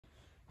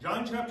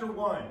John chapter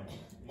 1,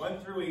 1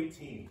 through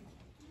 18.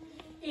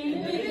 In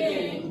the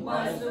beginning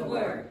was the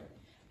Word,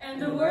 and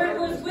the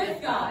Word was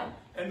with God.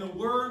 And the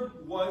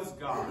Word was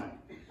God.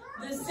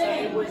 The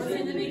same was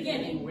in the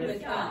beginning with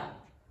God.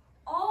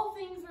 All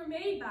things were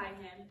made by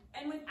him,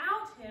 and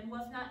without him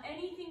was not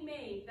anything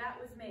made that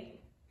was made.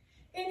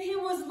 In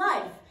him was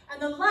life, and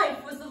the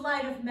life was the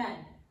light of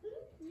men.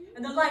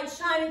 And the light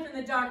shineth in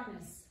the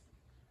darkness,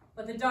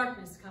 but the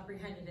darkness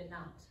comprehended it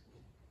not.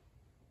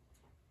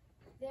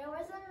 There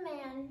was a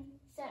man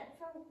sent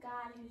from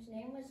God whose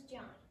name was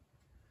John.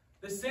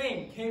 The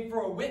same came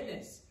for a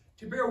witness,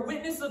 to bear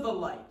witness of the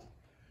light,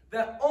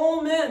 that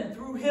all men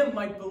through him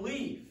might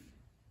believe.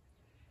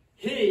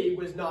 He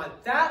was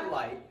not that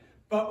light,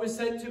 but was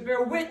sent to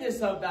bear witness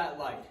of that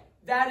light.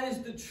 That is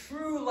the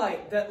true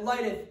light that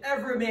lighteth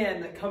every man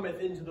that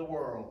cometh into the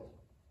world.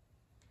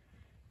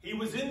 He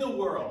was in the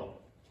world,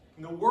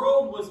 and the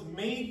world was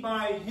made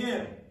by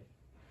him,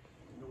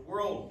 and the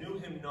world knew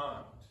him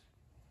not.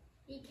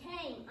 He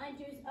came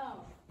unto his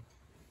own,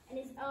 and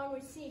his own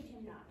received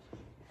him not.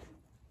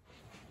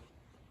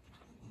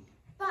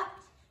 But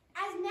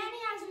as many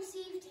as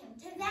received him,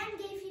 to them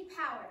gave he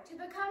power to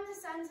become the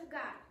sons of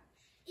God,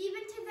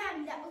 even to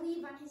them that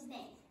believe on his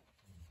name.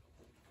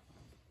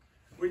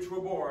 Which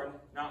were born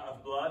not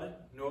of blood,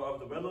 nor of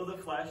the will of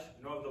the flesh,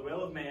 nor of the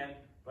will of man,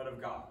 but of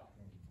God.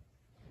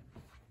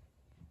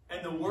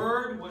 And the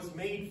Word was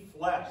made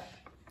flesh,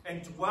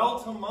 and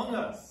dwelt among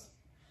us.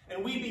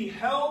 And we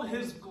beheld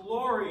his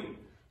glory.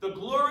 The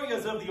glory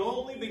as of the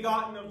only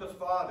begotten of the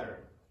Father,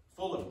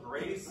 full of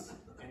grace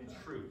and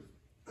truth.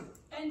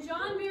 And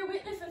John bare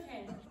witness of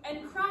him,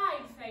 and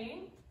cried,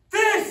 saying,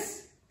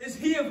 This is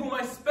he of whom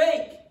I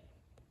spake.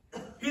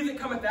 He that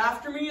cometh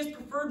after me is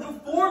preferred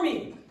before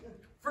me,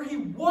 for he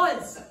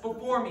was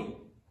before me.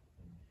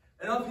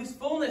 And of his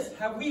fullness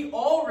have we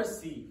all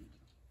received,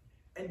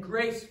 and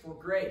grace for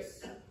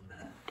grace.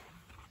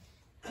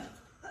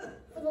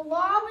 For the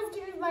law was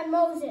given by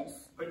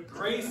Moses. But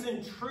grace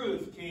and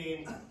truth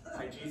came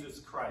by Jesus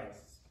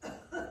Christ.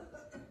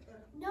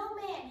 No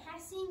man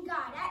has seen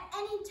God at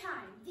any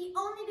time. The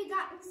only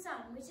begotten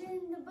Son, which is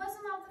in the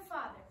bosom of the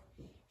Father,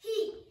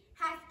 he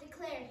hath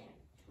declared him.